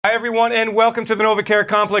Hi, everyone, and welcome to the NovaCare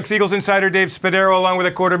Complex. Eagles insider Dave Spadaro, along with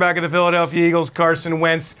the quarterback of the Philadelphia Eagles, Carson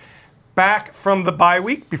Wentz, back from the bye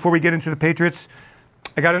week. Before we get into the Patriots,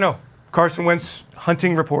 I got to know, Carson Wentz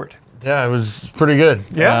hunting report. Yeah, it was pretty good.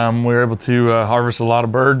 Yeah? We were able to harvest a lot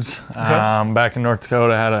of birds back in North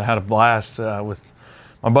Dakota. Had a blast with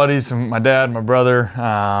my buddies and my dad, my brother.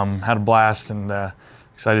 Had a blast and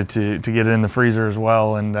excited to get it in the freezer as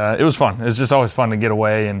well. And it was fun. It's just always fun to get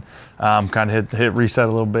away and kind of hit reset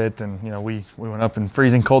a little bit. And we went up in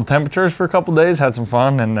freezing cold temperatures for a couple days, had some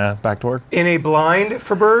fun, and back to work. In a blind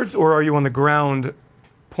for birds, or are you on the ground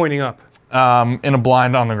pointing up? In a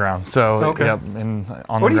blind on the ground. So, Okay. yep, on the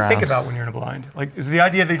ground. What do you think about when you're in a blind? Like, is the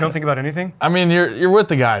idea that you don't think about anything? I mean, you're with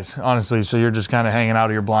the guys, honestly. So you're just kind of hanging out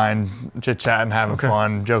of your blind, chit-chatting, having Okay.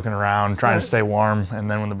 fun, joking around, trying Right. to stay warm. And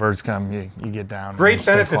then when the birds come, you get down. and Great you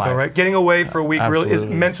stay benefit, quiet. though, right? Getting away for a week really is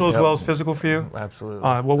Absolutely. mental as Yep. well as physical for you. Absolutely.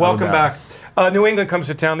 Well, No welcome doubt. back. New England comes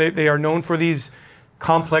to town. They are known for these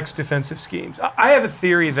complex defensive schemes. I have a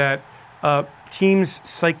theory that teams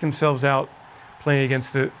psych themselves out playing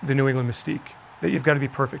against the New England Mystique, that you've got to be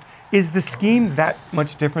perfect. Is the scheme that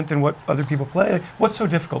much different than what other people play? Like, what's so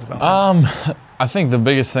difficult about it? I think the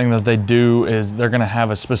biggest thing that they do is they're going to have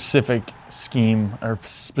a specific scheme or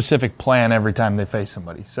specific plan every time they face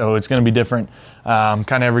somebody. So it's going to be different. Kind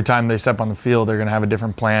of every time they step on the field, they're going to have a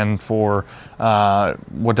different plan for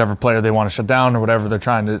whatever player they want to shut down or whatever they're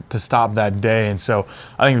trying to stop that day. And so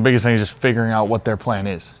I think the biggest thing is just figuring out what their plan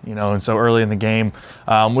is, And so early in the game,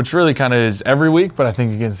 which really kind of is every week, but I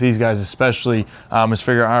think against these guys especially, is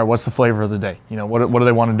figure out, all right, what's the flavor of the day? What do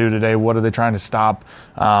they want to do today? What are they trying to stop?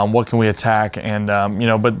 What can we attack? And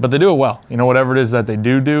but they do it well. Whatever it is that they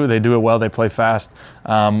do, they do it well. They play fast.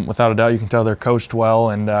 Without a doubt, you can tell they're coached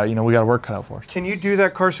well, and we got work cut out for us. Can you do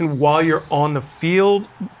that, Carson, while you're on the field,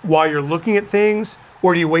 while you're looking at things,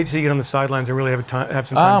 or do you wait till you get on the sidelines and really have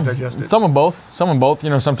some time to digest it? Some of both.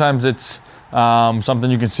 Sometimes it's something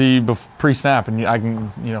you can see pre-snap, and I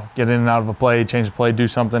can get in and out of a play, change the play, do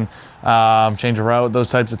something, change a route, those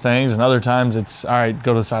types of things. And other times it's all right,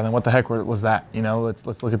 go to the sideline. What the heck was that?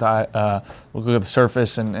 Let's look at the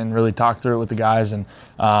surface and really talk through it with the guys and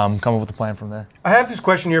come up with a plan from there. I have this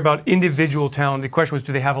question here about individual talent. The question was,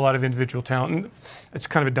 do they have a lot of individual talent? And it's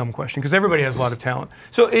kind of a dumb question because everybody has a lot of talent.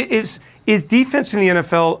 So is defense in the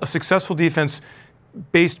NFL a successful defense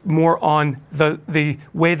based more on the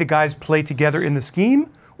way the guys play together in the scheme,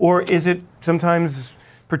 or is it sometimes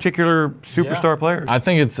particular superstar players? I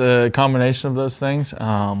think it's a combination of those things,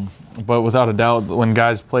 but without a doubt, when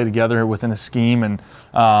guys play together within a scheme and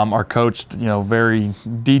are coached, very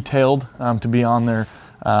detailed to be on their,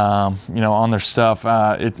 on their stuff,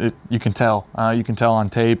 you can tell on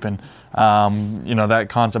tape, and that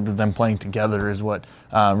concept of them playing together is what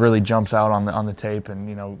really jumps out on the tape,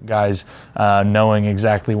 and guys knowing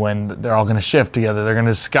exactly when they're all going to shift together, they're going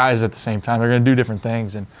to disguise at the same time, they're going to do different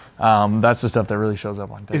things, and that's the stuff that really shows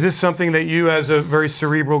up on tape. Is this something that you, as a very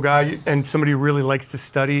cerebral guy and somebody who really likes to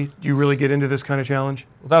study, do you really get into this kind of challenge?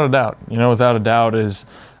 Without a doubt, without a doubt is.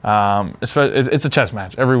 It's a chess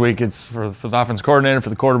match. Every week it's for the offense coordinator, for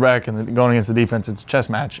the quarterback, and going against the defense, it's a chess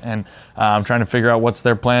match. And trying to figure out what's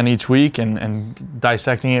their plan each week and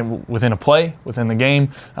dissecting it within a play, within the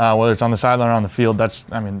game, whether it's on the sideline or on the field. That's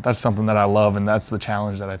something that I love, and that's the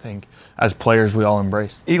challenge that I think as players we all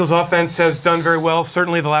embrace. Eagles offense has done very well,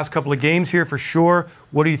 certainly the last couple of games here for sure.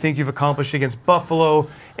 What do you think you've accomplished against Buffalo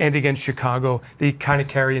and against Chicago that you kind of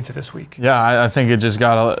carry into this week? Yeah, I think it just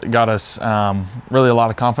got us really a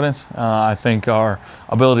lot of confidence. I think our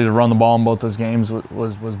ability to run the ball in both those games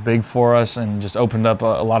was big for us and just opened up a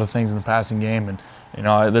lot of things in the passing game. And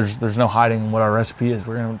there's no hiding what our recipe is.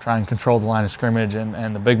 We're going to try and control the line of scrimmage,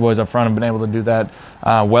 and the big boys up front have been able to do that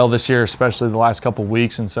well this year, especially the last couple of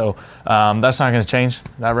weeks. And so that's not going to change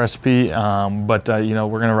that recipe. But we're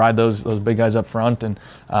going to ride those big guys up front, and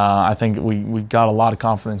I think we got a lot of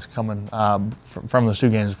confidence coming from those two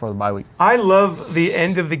games before the bye week. I love the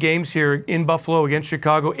end of the games here in Buffalo against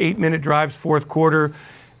Chicago, 8-minute drives, fourth quarter.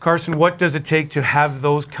 Carson, what does it take to have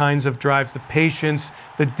those kinds of drives? The patience,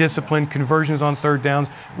 the discipline, conversions on third downs,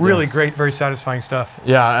 really great, very satisfying stuff.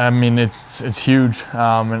 Yeah, I mean, it's huge,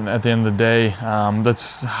 and at the end of the day,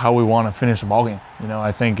 that's how we want to finish a ball game.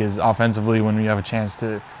 I think is offensively when you have a chance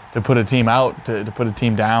to put a team out, to put a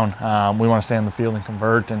team down, we want to stay on the field and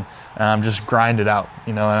convert and just grind it out.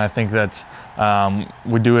 And I think that's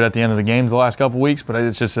we do it at the end of the games the last couple of weeks, but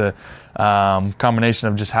it's just a combination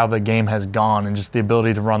of just how the game has gone and just the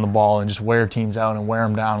ability to run the ball and just wear teams out and wear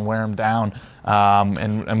them down.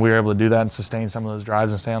 And we were able to do that and sustain some of those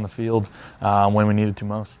drives and stay on the field when we needed to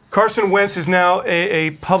most. Carson Wentz is now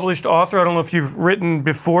a published author. I don't know if you've written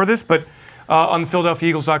before this, but on the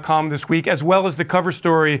PhiladelphiaEagles.com this week, as well as the cover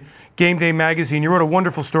story, Game Day Magazine. You wrote a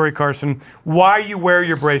wonderful story, Carson, why you wear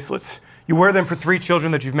your bracelets. You wear them for 3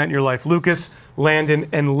 children that you've met in your life, Lucas, Landon,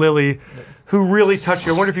 and Lily, who really touch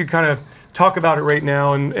you. I wonder if you kind of talk about it right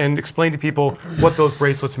now and explain to people what those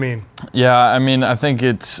bracelets mean. Yeah, I mean, I think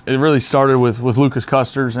it really started with Lucas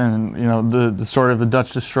Custers and, you know, the story of the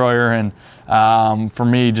Dutch Destroyer, and for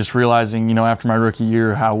me, just realizing, you know, after my rookie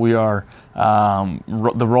year, how we are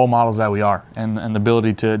the role models that we are, and the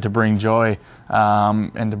ability to bring joy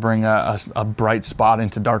and to bring a bright spot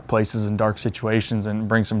into dark places and dark situations, and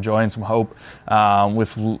bring some joy and some hope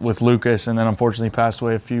with Lucas. And then unfortunately passed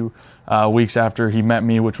away a few weeks after he met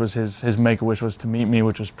me, which was his make-a-wish was to meet me,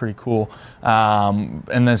 which was pretty cool.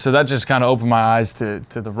 And then so that just kind of opened my eyes to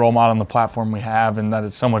the role model and the platform we have, and that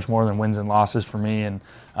it's so much more than wins and losses for me. And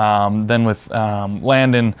then with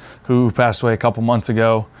Landon, who passed away a couple months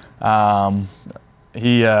ago,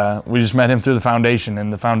 we just met him through the foundation,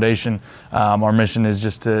 and the foundation, our mission is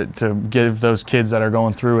just to give those kids that are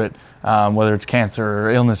going through it, whether it's cancer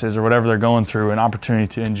or illnesses or whatever they're going through, an opportunity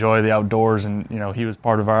to enjoy the outdoors. And you know, he was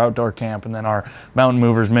part of our outdoor camp, and then our Mountain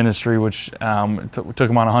Movers ministry, which took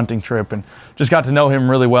him on a hunting trip, and just got to know him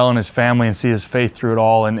really well and his family, and see his faith through it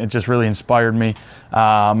all, and it just really inspired me.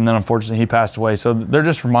 And then unfortunately he passed away. So they're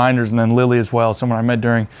just reminders. And then Lily as well, someone I met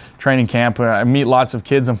during training camp. I meet lots of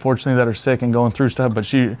kids, unfortunately, that are sick and going through stuff, but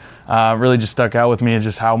she really just stuck out with me, and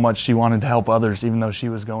just how much she wanted to help others, even though she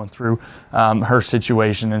was going through her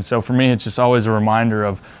situation. And so for me, it's just always a reminder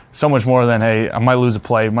of so much more than, hey, I might lose a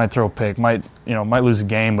play, might throw a pick, might lose a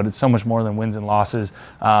game, but it's so much more than wins and losses.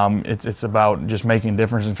 It's about just making a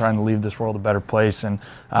difference and trying to leave this world a better place. And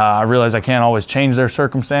I realize I can't always change their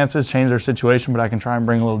circumstances, change their situation, but I can try and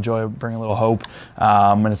bring a little joy, bring a little hope.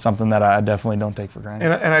 And it's something that I definitely don't take for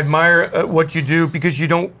granted. And I admire what you do, because you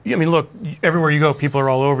don't, I mean, look, everywhere you go, people are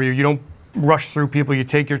all over you. You don't rush through people. You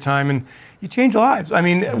take your time and you change lives. I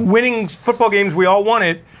mean, winning football games, we all want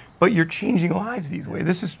it, but you're changing lives these ways.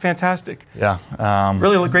 This is fantastic. Yeah.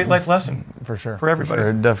 Really a great life lesson. For sure. For everybody.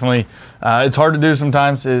 For sure. Definitely. It's hard to do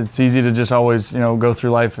sometimes. It's easy to just always, go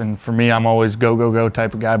through life. And for me, I'm always go, go, go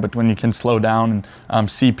type of guy. But when you can slow down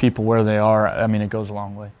and see people where they are, I mean, it goes a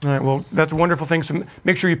long way. All right. Well, that's a wonderful thing. So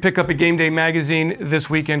make sure you pick up a Game Day Magazine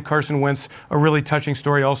this weekend. Carson Wentz, a really touching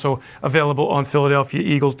story, also available on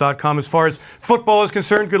PhiladelphiaEagles.com. As far as football is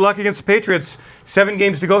concerned, good luck against the Patriots. 7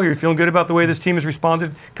 games to go here. You feeling good about the way this team has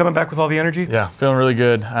responded, coming back with all the energy? Yeah, feeling really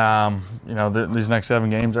good. These next 7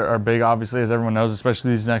 games are big, obviously, as everyone knows, especially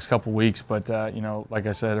these next couple weeks. But, like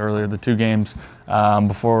I said earlier, the 2 games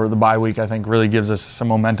before the bye week, I think, really gives us some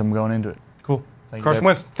momentum going into it. Cool. Carson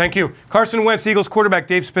Wentz, thank you. Carson Wentz, Eagles quarterback,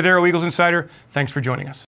 Dave Spadaro, Eagles Insider, thanks for joining us.